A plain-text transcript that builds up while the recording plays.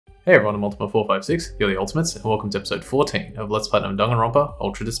Hey everyone, I'm Ultima456, you're the Ultimates, and welcome to episode 14 of Let's Platinum Danganronpa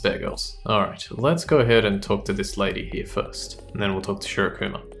Ultra Despair Girls. Alright, let's go ahead and talk to this lady here first, and then we'll talk to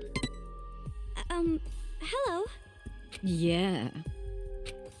Shirokuma. Hello? Yeah.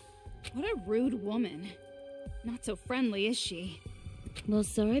 What a rude woman. Not so friendly, is she? Well,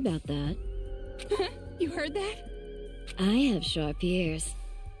 sorry about that. You heard that? I have sharp ears.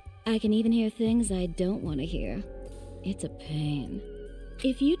 I can even hear things I don't want to hear. It's a pain.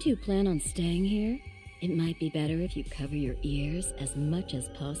 If you two plan on staying here, it might be better if you cover your ears as much as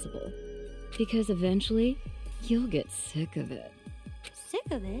possible. Because eventually, you'll get sick of it. Sick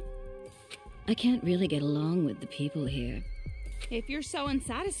of it? I can't really get along with the people here. If you're so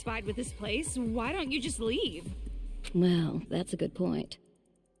unsatisfied with this place, why don't you just leave? Well, that's a good point.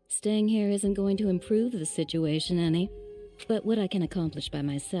 Staying here isn't going to improve the situation any, but what I can accomplish by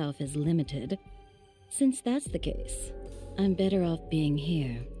myself is limited. Since that's the case, I'm better off being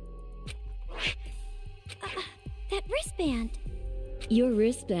here. That wristband. Your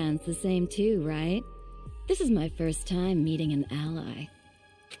wristband's the same too, right? This is my first time meeting an ally.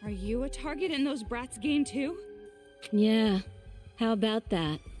 Are you a target in those brats' game too? Yeah, how about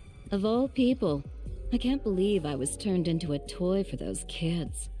that? Of all people, I can't believe I was turned into a toy for those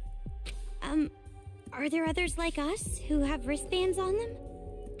kids. Are there others like us who have wristbands on them?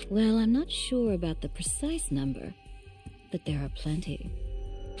 Well, I'm not sure about the precise number, but there are plenty.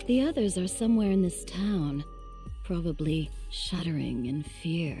 The others are somewhere in this town, probably shuddering in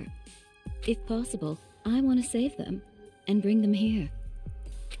fear. If possible, I want to save them and bring them here.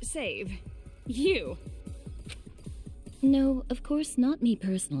 Save? You? No, of course not me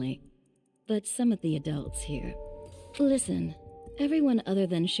personally, but some of the adults here. Listen, everyone other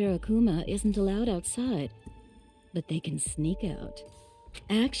than Shirokuma isn't allowed outside, but they can sneak out.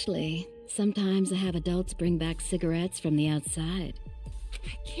 Actually, sometimes I have adults bring back cigarettes from the outside.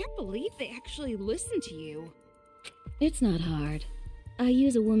 I can't believe they actually listen to you. It's not hard. I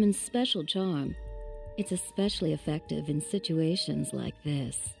use a woman's special charm. It's especially effective in situations like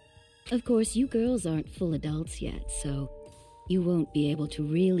this. Of course, you girls aren't full adults yet, so you won't be able to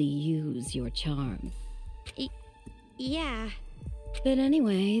really use your charm. Yeah. But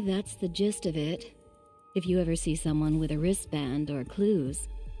anyway, that's the gist of it. If you ever see someone with a wristband or clues,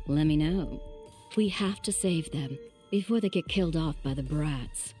 let me know. We have to save them before they get killed off by the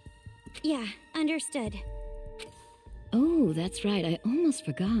brats. Yeah, understood. Oh, that's right, I almost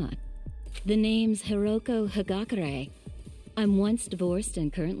forgot. The name's Hiroko Hagakure. I'm once divorced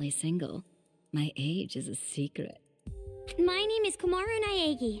and currently single. My age is a secret. My name is Komaru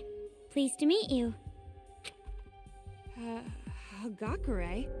Naegi. Pleased to meet you.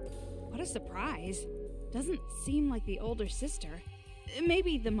 Hagakure? What a surprise. Doesn't seem like the older sister.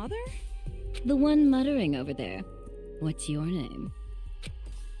 Maybe the mother? The one muttering over there. What's your name?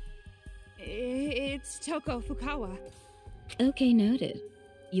 It's Toko Fukawa. Okay, noted.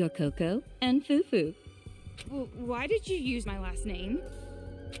 You're Coco and Fufu. Well, why did you use my last name?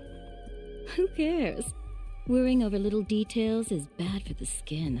 Who cares? Worrying over little details is bad for the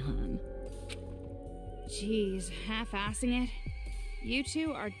skin, hon. Jeez, half-assing it. You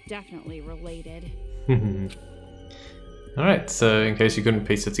two are definitely related. Alright, so in case you couldn't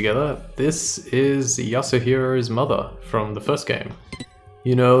piece it together, this is Yasuhiro's mother from the first game.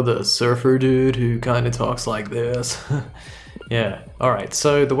 You know, the surfer dude who kind of talks like this. Yeah, alright,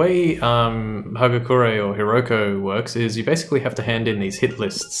 so the way Hagakure or Hiroko works is you basically have to hand in these hit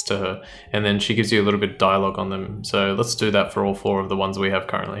lists to her, and then she gives you a little bit of dialogue on them. So let's do that for all 4 of the ones we have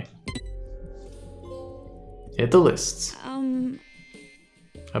currently. Hit the lists.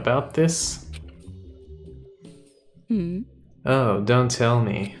 About this? Oh, don't tell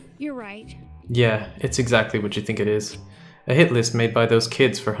me. You're right. Yeah, it's exactly what you think it is. A hit list made by those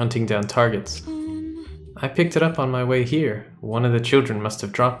kids for hunting down targets. I picked it up on my way here. One of the children must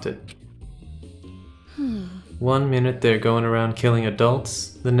have dropped it. 1 minute they're going around killing adults,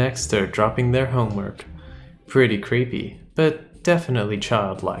 the next they're dropping their homework. Pretty creepy, but definitely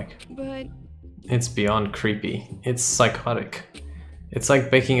childlike. But... It's beyond creepy. It's psychotic. It's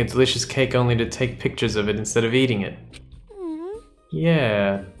like baking a delicious cake only to take pictures of it instead of eating it.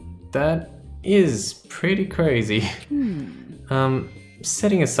 Yeah, that is pretty crazy.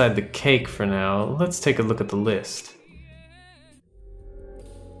 Setting aside the cake for now, let's take a look at the list.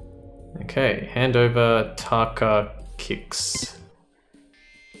 Okay, hand over Taka Kicks.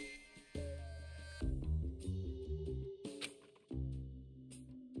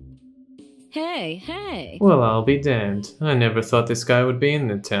 Hey! Well, I'll be damned. I never thought this guy would be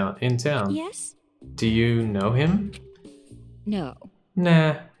in town. Yes? Do you know him? No.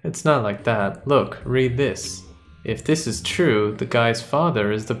 Nah, it's not like that. Look, read this. If this is true, the guy's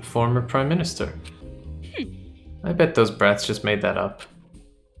father is the former prime minister. I bet those brats just made that up.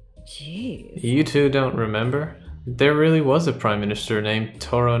 Jeez. You two don't remember? There really was a prime minister named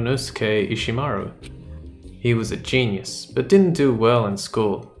Toronosuke Ishimaru. He was a genius, but didn't do well in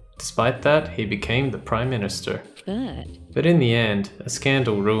school. Despite that, he became the prime minister. But in the end, a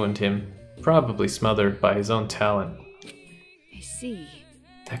scandal ruined him, probably smothered by his own talent. I see.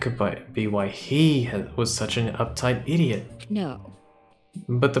 That could be why he was such an uptight idiot. No.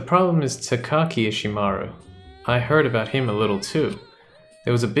 But the problem is Takaki Ishimaru. I heard about him a little too.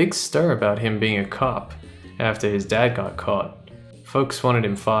 There was a big stir about him being a cop after his dad got caught. Folks wanted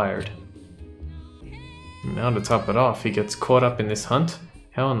him fired. Now to top it off, he gets caught up in this hunt?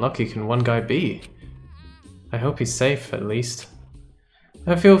 How unlucky can one guy be? I hope he's safe, at least.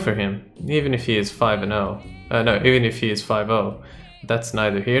 I feel for him, even if he is 5-0. Even if he is 5-0. That's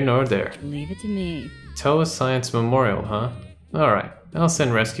neither here nor there. Leave it to me. Toa Science Memorial, huh? Alright, I'll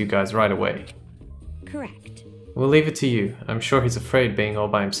send rescue guys right away. Correct. We'll leave it to you. I'm sure he's afraid being all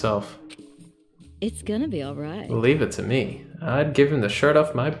by himself. It's gonna be alright. We'll leave it to me. I'd give him the shirt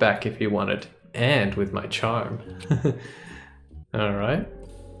off my back if he wanted. And with my charm. Alright.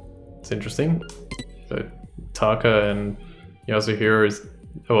 It's interesting. So, Taka and Yasuhiro's...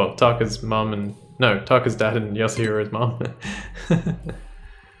 Oh, well, Taka's mom and... No, Taka's dad and Yasuhiro's mom.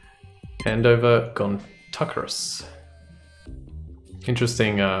 Hand over Gontakurus.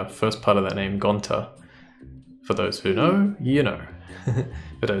 Interesting first part of that name, Gonta. For those who know, you know.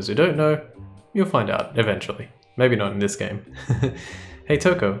 For those who don't know, you'll find out eventually. Maybe not in this game. Hey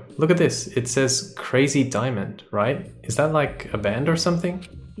Toko, look at this. It says Crazy Diamond, right? Is that like a band or something?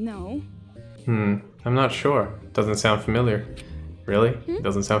 No. I'm not sure. Doesn't sound familiar. Really?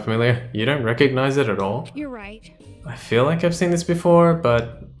 Doesn't sound familiar? You don't recognize it at all? You're right. I feel like I've seen this before,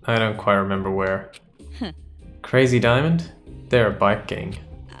 but I don't quite remember where. Crazy Diamond? They're a bike gang.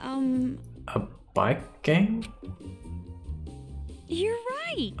 A bike gang? You're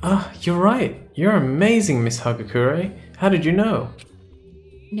right. Ah, you're right. You're amazing, Miss Hagakure. How did you know?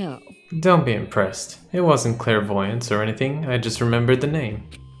 No. Don't be impressed. It wasn't clairvoyance or anything. I just remembered the name.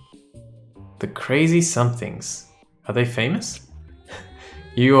 The Crazy Somethings. Are they famous?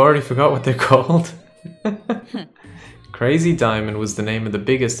 You already forgot what they're called? Crazy Diamond was the name of the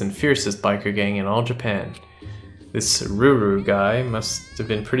biggest and fiercest biker gang in all Japan. This Ruru guy must have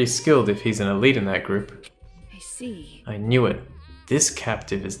been pretty skilled if he's an elite in that group. I see. I knew it. This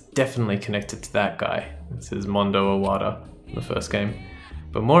captive is definitely connected to that guy. This is Mondo Owada in the first game.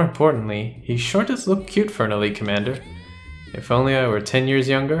 But more importantly, he sure does look cute for an elite commander. If only I were 10 years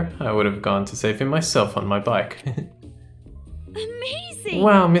younger, I would have gone to save him myself on my bike. Amazing!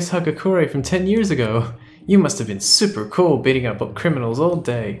 Wow, Miss Hagakure from 10 years ago. You must have been super cool beating up criminals all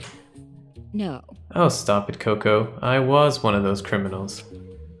day. No. Oh, stop it, Coco. I was one of those criminals.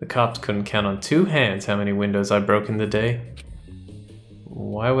 The cops couldn't count on 2 hands how many windows I broke in the day.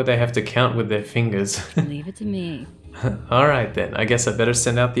 Why would they have to count with their fingers? Leave it to me. Alright then, I guess I better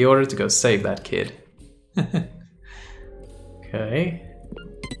send out the order to go save that kid. Okay,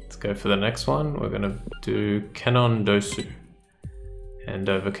 let's go for the next one. We're gonna do Canon Dosu. Hand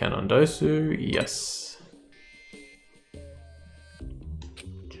over Canon Dosu, yes.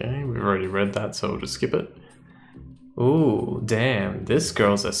 Okay, we've already read that, so we'll just skip it. Ooh, damn, this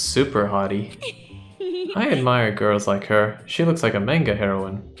girl's a super hottie. I admire girls like her. She looks like a manga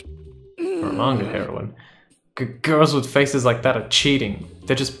heroine. Or a manga heroine. Girls with faces like that are cheating.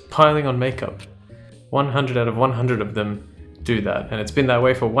 They're just piling on makeup. 100 out of 100 of them do that, and it's been that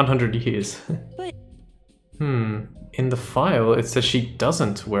way for 100 years. But... In the file, it says she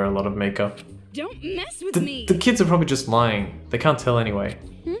doesn't wear a lot of makeup. Don't mess with me! The kids are probably just lying. They can't tell anyway.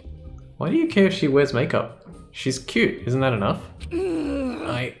 Why do you care if she wears makeup? She's cute, isn't that enough?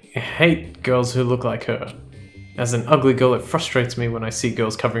 I hate girls who look like her. As an ugly girl, it frustrates me when I see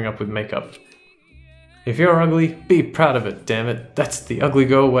girls covering up with makeup. If you're ugly, be proud of it, damn it. That's the ugly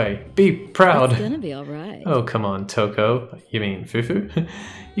girl way. Be proud. It's gonna be alright. Oh, come on, Toko. You mean Fufu?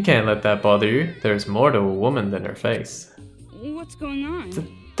 You can't let that bother you. There's more to a woman than her face. What's going on?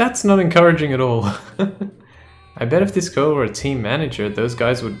 That's not encouraging at all. I bet if this girl were a team manager, those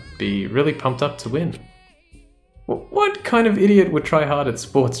guys would be really pumped up to win. What kind of idiot would try hard at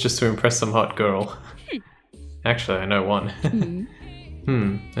sports just to impress some hot girl? Actually, I know one.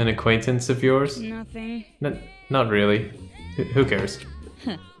 An acquaintance of yours? Nothing. Not really. Who cares?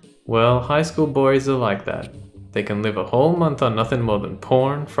 Well, high school boys are like that. They can live a whole month on nothing more than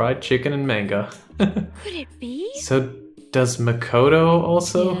porn, fried chicken, and manga. Could it be? So, does Makoto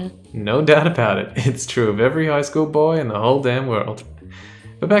also? Yeah. No doubt about it. It's true of every high school boy in the whole damn world.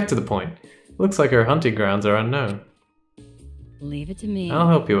 But back to the point. Looks like her hunting grounds are unknown. Leave it to me. I'll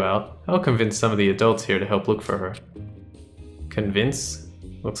help you out. I'll convince some of the adults here to help look for her. Convince?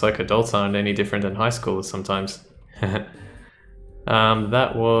 Looks like adults aren't any different than high schoolers sometimes.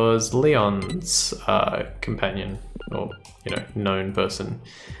 That was Leon's companion, or, you know, known person.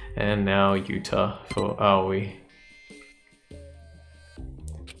 And now Yuta for Aoi.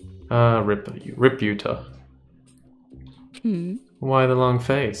 Rip Yuta. Why the long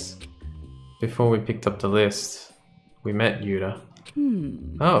face? Before we picked up the list, we met Yuta.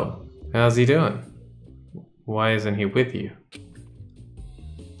 Oh, how's he doing? Why isn't he with you?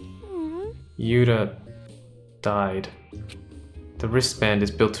 Yuta died. The wristband is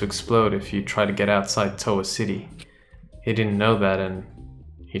built to explode if you try to get outside Toa City. He didn't know that and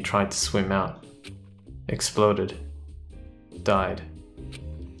he tried to swim out. Exploded. Died.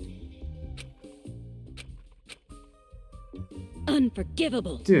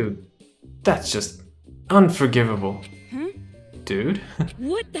 Unforgivable. Dude, that's just unforgivable. Dude?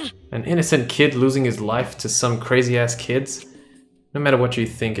 What the? An innocent kid losing his life to some crazy ass kids? No matter what you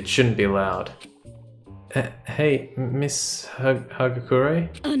think, it shouldn't be allowed. Hey, Miss Hagakure?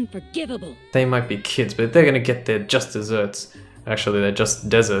 Unforgivable. They might be kids, but they're gonna get their just desserts. Actually, they're just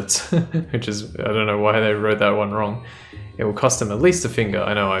deserts, which is, I don't know why they wrote that one wrong. It will cost them at least a finger.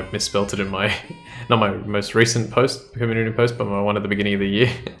 I know I misspelled it in my, not my most recent post, community post, but my one at the beginning of the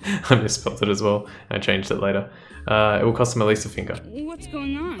year. I misspelled it as well. I changed it later. It will cost them at least a finger. What's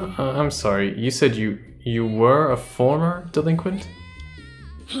going on? I'm sorry, you said you were a former delinquent?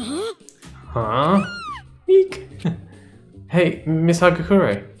 Huh? Huh? Eek. Hey, Miss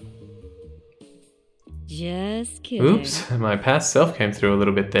Hagakure. Just kidding. Oops, my past self came through a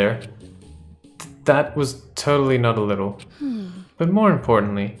little bit there. That was totally not a little. But more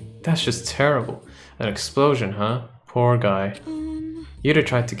importantly, that's just terrible. An explosion, huh? Poor guy. Yuta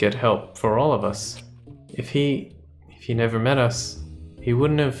tried to get help for all of us. If he never met us, he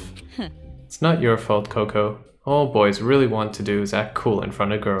wouldn't have... It's not your fault, Coco. All boys really want to do is act cool in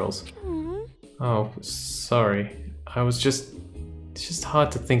front of girls. Oh, sorry. It's just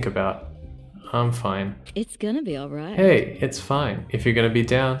hard to think about. I'm fine. It's gonna be alright. Hey, it's fine. If you're gonna be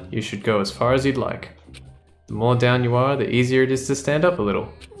down, you should go as far as you'd like. The more down you are, the easier it is to stand up a little.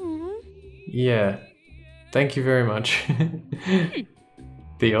 Yeah. Thank you very much.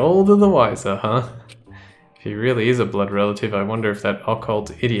 The older the wiser, huh? If he really is a blood relative, I wonder if that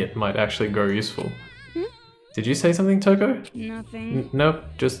occult idiot might actually grow useful. Did you say something, Toko? Nothing. Nope,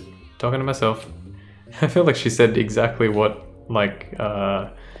 just talking to myself. I feel like she said exactly what, like,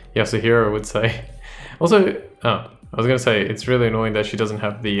 Yasuhiro would say. Also, I was gonna say, it's really annoying that she doesn't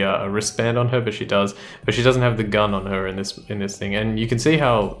have the wristband on her, but she does. But she doesn't have the gun on her in this thing, and you can see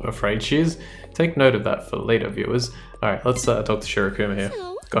how afraid she is. Take note of that for later viewers. Alright, let's talk to Shirokuma here.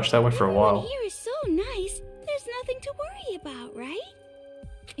 So, Gosh, that went for a while. everyone here is so nice. There's nothing to worry about, right?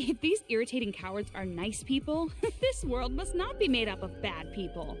 If these irritating cowards are nice people, this world must not be made up of bad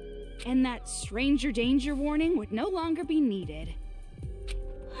people. And that stranger danger warning would no longer be needed.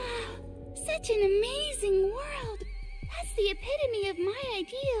 Such an amazing world. That's the epitome of my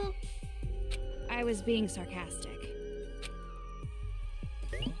ideal. I was being sarcastic.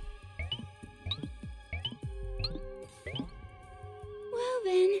 Well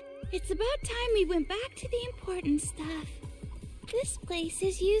then, it's about time we went back to the important stuff. This place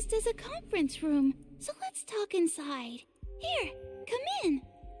is used as a conference room, so let's talk inside. Here, come in.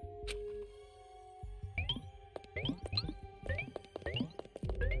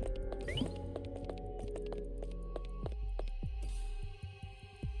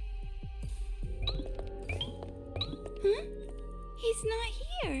 Huh? He's not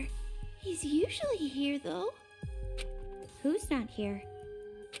here. He's usually here, though. Who's not here?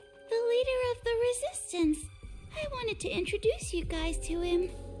 The leader of the Resistance. I wanted to introduce you guys to him.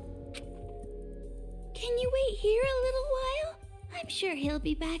 Can you wait here a little while? I'm sure he'll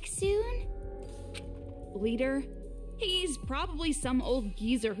be back soon. Leader? He's probably some old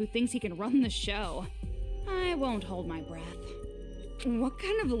geezer who thinks he can run the show. I won't hold my breath. What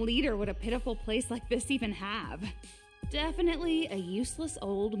kind of leader would a pitiful place like this even have? Definitely a useless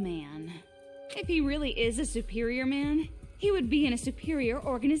old man. If he really is a superior man, he would be in a superior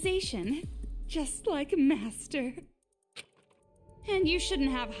organization. Just like Master. And you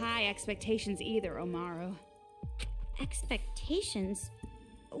shouldn't have high expectations either, Omaru. Expectations?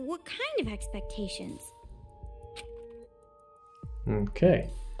 What kind of expectations? Okay,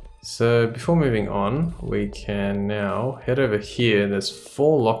 so before moving on, we can now head over here. There's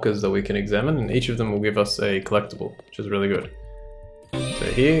 4 lockers that we can examine, and each of them will give us a collectible, which is really good. So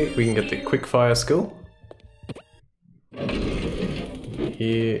here we can get the Quickfire skill.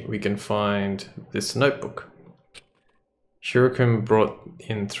 here we can find this notebook. Hiroko brought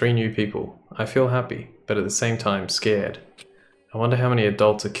in 3 new people. I feel happy, but at the same time scared. I wonder how many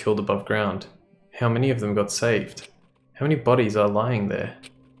adults are killed above ground. How many of them got saved? How many bodies are lying there?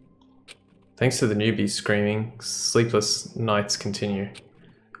 Thanks to the newbies screaming, sleepless nights continue.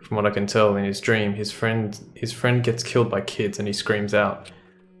 From what I can tell, in his dream, his friend gets killed by kids and he screams out.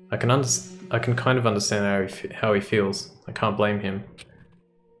 I can kind of understand how he feels. I can't blame him.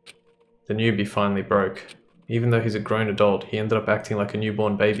 The newbie finally broke. Even though he's a grown adult, he ended up acting like a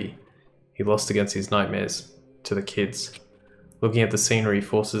newborn baby. He lost against his nightmares. To the kids. Looking at the scenery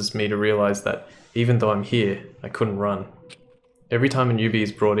forces me to realize that even though I'm here, I couldn't run. Every time a newbie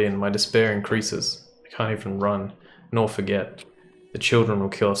is brought in, my despair increases. I can't even run, nor forget. The children will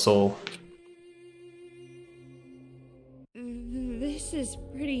kill us all. This is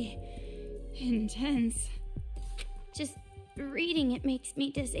pretty intense. Just reading it makes me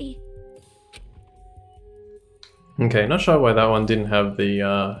dizzy. Okay, not sure why that one didn't have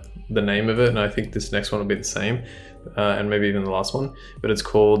the name of it, and I think this next one will be the same, and maybe even the last one, but it's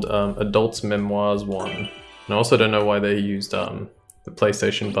called Adults Memoirs 1. And I also don't know why they used the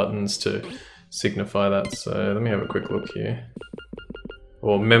PlayStation buttons to signify that, so let me have a quick look here.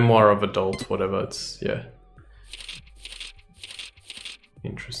 Or Memoir of Adult, whatever, it's, yeah.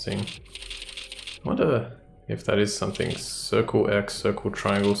 Interesting. I wonder if that is something. Circle X, circle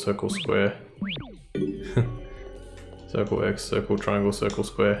triangle, circle square. Circle X, circle triangle, circle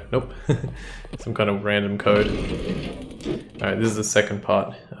square. Nope. Some kind of random code. Alright, this is the second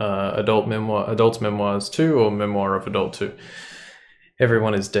part. Adults Memoirs 2 or Memoir of Adult 2.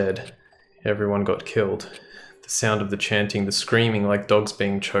 Everyone is dead. Everyone got killed. The sound of the chanting, the screaming like dogs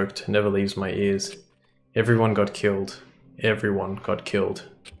being choked never leaves my ears. Everyone got killed. Everyone got killed.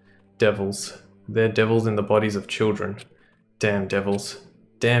 Devils. They're devils in the bodies of children. Damn devils.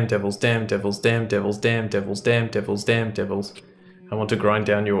 Damn devils, damn devils, damn devils, damn devils, damn devils, damn devils. I want to grind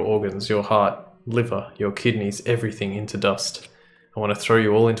down your organs, your heart, liver, your kidneys, everything into dust. I want to throw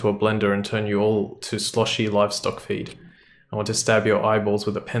you all into a blender and turn you all to sloshy livestock feed. I want to stab your eyeballs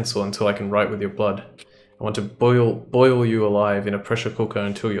with a pencil until I can write with your blood. I want to boil you alive in a pressure cooker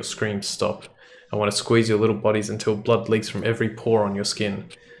until your screams stop. I want to squeeze your little bodies until blood leaks from every pore on your skin.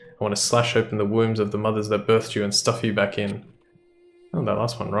 I want to slash open the wombs of the mothers that birthed you and stuff you back in. Oh, that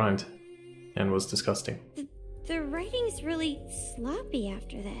last one rhymed. And was disgusting. The writing's really sloppy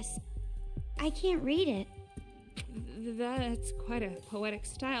after this. I can't read it. That's quite a poetic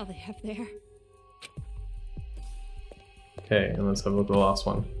style they have there. Okay, and let's have a look at the last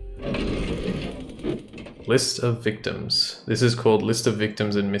one. List of victims. This is called List of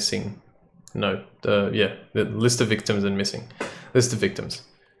Victims and Missing. No, yeah, the List of Victims and Missing. List of victims.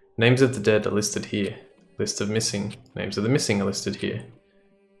 Names of the dead are listed here. List of missing. Names of the missing are listed here.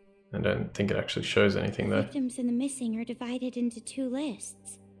 I don't think it actually shows anything though. The victims and the missing are divided into 2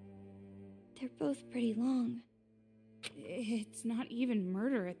 lists. They're both pretty long. It's not even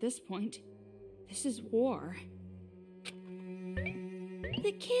murder at this point. This is war.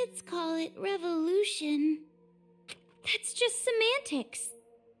 The kids call it revolution. That's just semantics.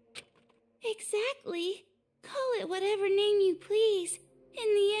 Exactly. Call it whatever name you please.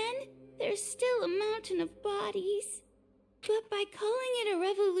 In the end, there's still a mountain of bodies. But by calling it a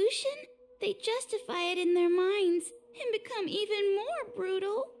revolution, they justify it in their minds and become even more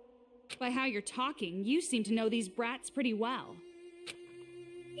brutal. By how you're talking, you seem to know these brats pretty well.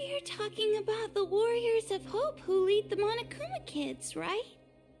 You're talking about the Warriors of Hope who lead the Monokuma kids, right?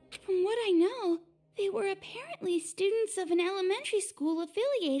 From what I know, they were apparently students of an elementary school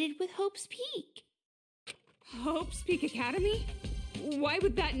affiliated with Hope's Peak. Hope's Peak Academy? Why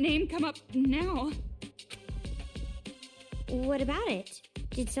would that name come up now? What about it?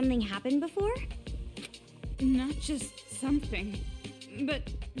 Did something happen before? Not just something. But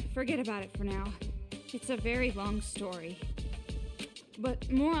forget about it for now. It's a very long story.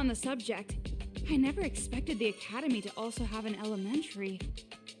 But more on the subject, I never expected the Academy to also have an elementary.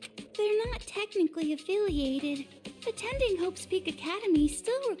 They're not technically affiliated. Attending Hope's Peak Academy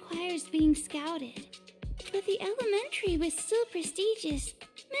still requires being scouted. But the elementary was still prestigious.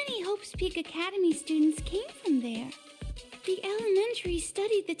 Many Hope's Peak Academy students came from there. The elementary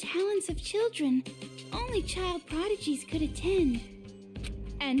studied the talents of children. Only child prodigies could attend.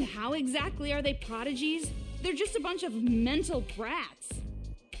 And how exactly are they prodigies? They're just a bunch of mental brats.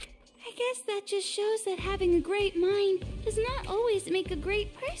 I guess that just shows that having a great mind does not always make a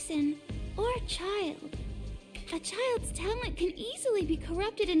great person or child. A child's talent can easily be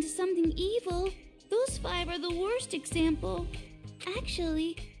corrupted into something evil. Those 5 are the worst example.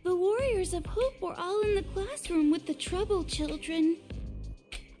 Actually, the Warriors of Hope were all in the classroom with the troubled children.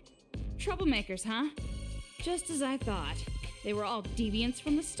 Troublemakers, huh? Just as I thought. They were all deviants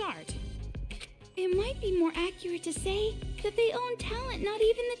from the start. It might be more accurate to say that they own talent not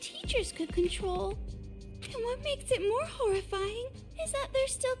even the teachers could control. And what makes it more horrifying is that they're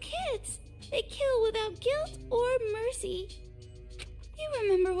still kids. They kill without guilt or mercy. You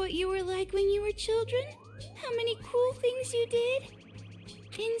remember what you were like when you were children? How many cruel things you did?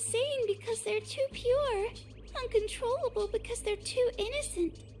 Insane because they're too pure. Uncontrollable because they're too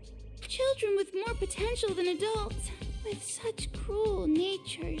innocent. Children with more potential than adults, with such cruel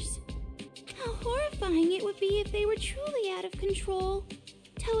natures. How horrifying it would be if they were truly out of control.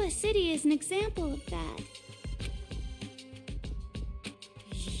 Toa City is an example of that.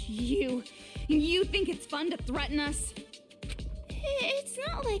 You think it's fun to threaten us? It's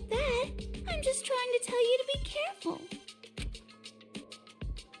not like that. I'm just trying to tell you to be careful.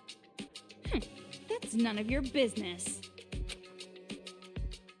 That's none of your business.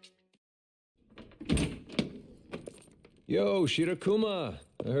 Yo, Shirakuma!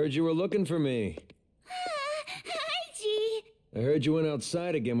 I heard you were looking for me. Hi, G. I heard you went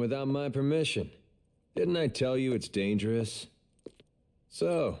outside again without my permission. Didn't I tell you it's dangerous?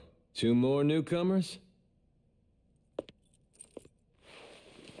 So, 2 more newcomers?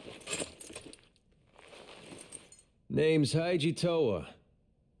 Name's Haiji Toa.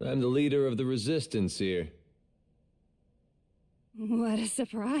 I'm the leader of the resistance here. What a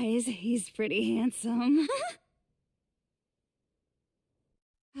surprise. He's pretty handsome.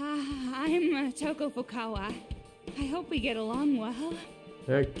 I'm Toko Fukawa. I hope we get along well.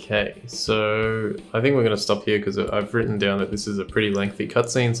 Okay, so I think we're going to stop here because I've written down that this is a pretty lengthy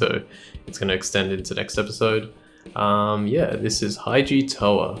cutscene, so it's going to extend into next episode. Yeah, this is Haiji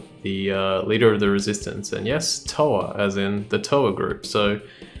Toa, the leader of the resistance, and yes, Toa, as in the Toa group. So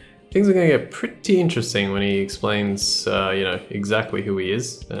things are going to get pretty interesting when he explains, you know, exactly who he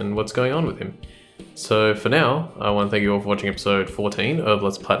is and what's going on with him. So for now, I want to thank you all for watching episode 14 of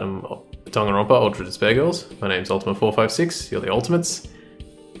Let's Platinum Danganronpa Ultra Despair Girls. My name's Ultima456, you're the Ultimates,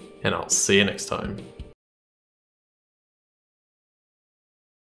 and I'll see you next time.